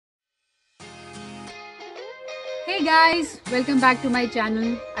Hey guys, welcome back to my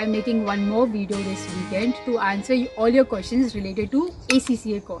channel. I'm making one more video this weekend to answer all your questions related to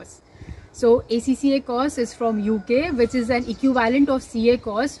ACCA course. So ACCA course is from UK, which is an equivalent of CA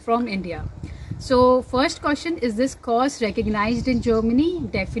course from India. So first question, is this course recognized in Germany?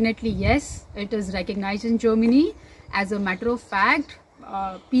 Definitely yes, it is recognized in Germany. As a matter of fact,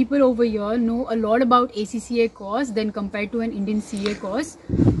 people over here know a lot about ACCA course than compared to an Indian CA course.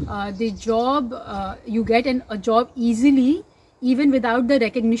 The job, you get a job easily even without the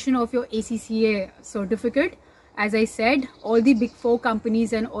recognition of your ACCA certificate. As I said, all the big four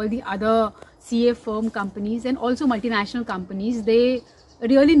companies and all the other CA firm companies and also multinational companies, they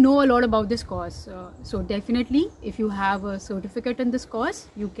really know a lot about this course. So definitely, if you have a certificate in this course,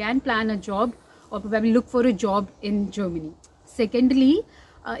 you can plan a job or probably look for a job in Germany. Secondly,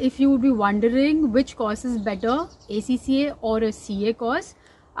 if you would be wondering which course is better, ACCA or a CA course,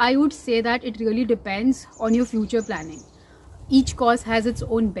 I would say that it really depends on your future planning. Each course has its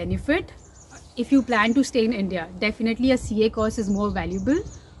own benefit. If you plan to stay in India, definitely a CA course is more valuable.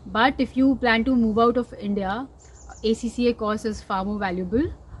 But if you plan to move out of India, ACCA course is far more valuable.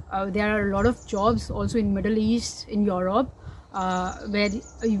 There are a lot of jobs also in Middle East, in Europe,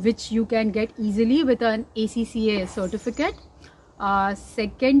 which you can get easily with an ACCA certificate.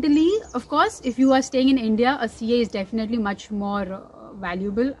 Secondly, of course, if you are staying in India, a CA is definitely much more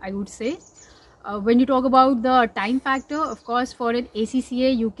valuable, I would say. When you talk about the time factor, of course, for an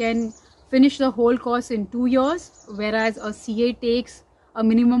ACCA, you can finish the whole course in 2 years, whereas a CA takes a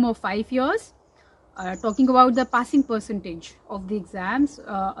minimum of 5 years. Talking about the passing percentage of the exams,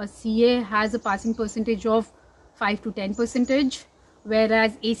 a CA has a passing percentage of 5 to 10%,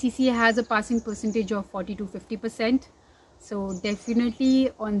 whereas ACCA has a passing percentage of 40 to 50%. So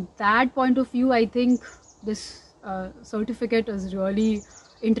definitely on that point of view, I think this certificate is really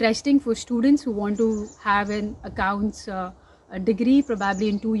interesting for students who want to have an accounts a degree, probably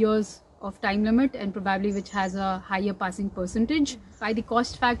in 2 years of time limit, and probably which has a higher passing percentage. By the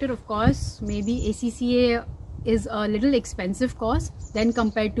cost factor, of course, maybe ACCA is a little expensive course than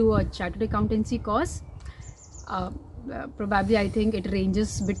compared to a Chartered Accountancy course. Probably I think it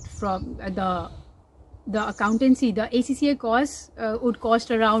ranges a bit from the accountancy. The ACCA course would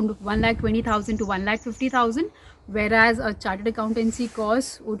cost around 1,20,000 to 1,50,000, whereas a Chartered Accountancy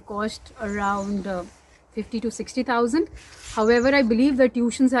course would cost around 50 to 60,000. However, I believe the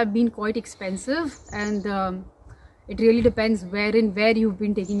tuitions have been quite expensive, and it really depends where you've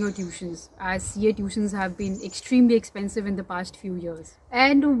been taking your tuitions, as CA tuitions have been extremely expensive in the past few years.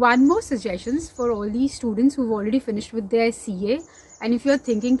 And one more suggestions for all these students who've already finished with their CA, and if you're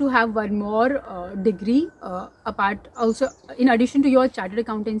thinking to have one more degree apart, also in addition to your Chartered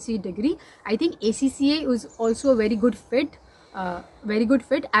Accountancy degree, I think ACCA is also a very good fit,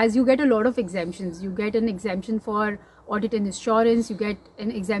 as you get a lot of exemptions. You get an exemption for audit and insurance, you get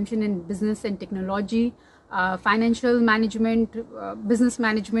an exemption in business and technology, financial management, business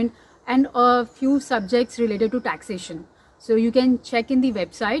management, and a few subjects related to taxation. So you can check in the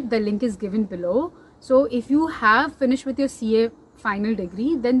website, the link is given below. So if you have finished with your CA final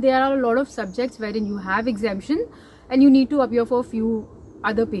degree, then there are a lot of subjects wherein you have exemption and you need to appear for a few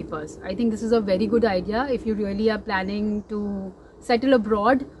other papers. I think this is a very good idea if you really are planning to settle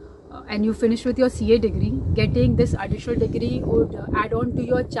abroad and you finish with your CA degree. Getting this additional degree would add on to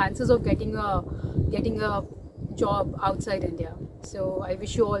your chances of getting a job outside India. So I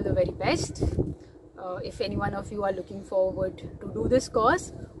wish you all the very best. If any one of you are looking forward to do this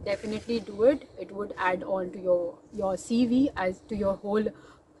course, definitely do it. It would add on to your CV, as to your whole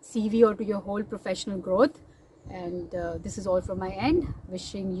CV or to your whole professional growth. And this is all from my end.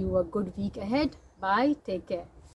 Wishing you a good week ahead. Bye. Take care.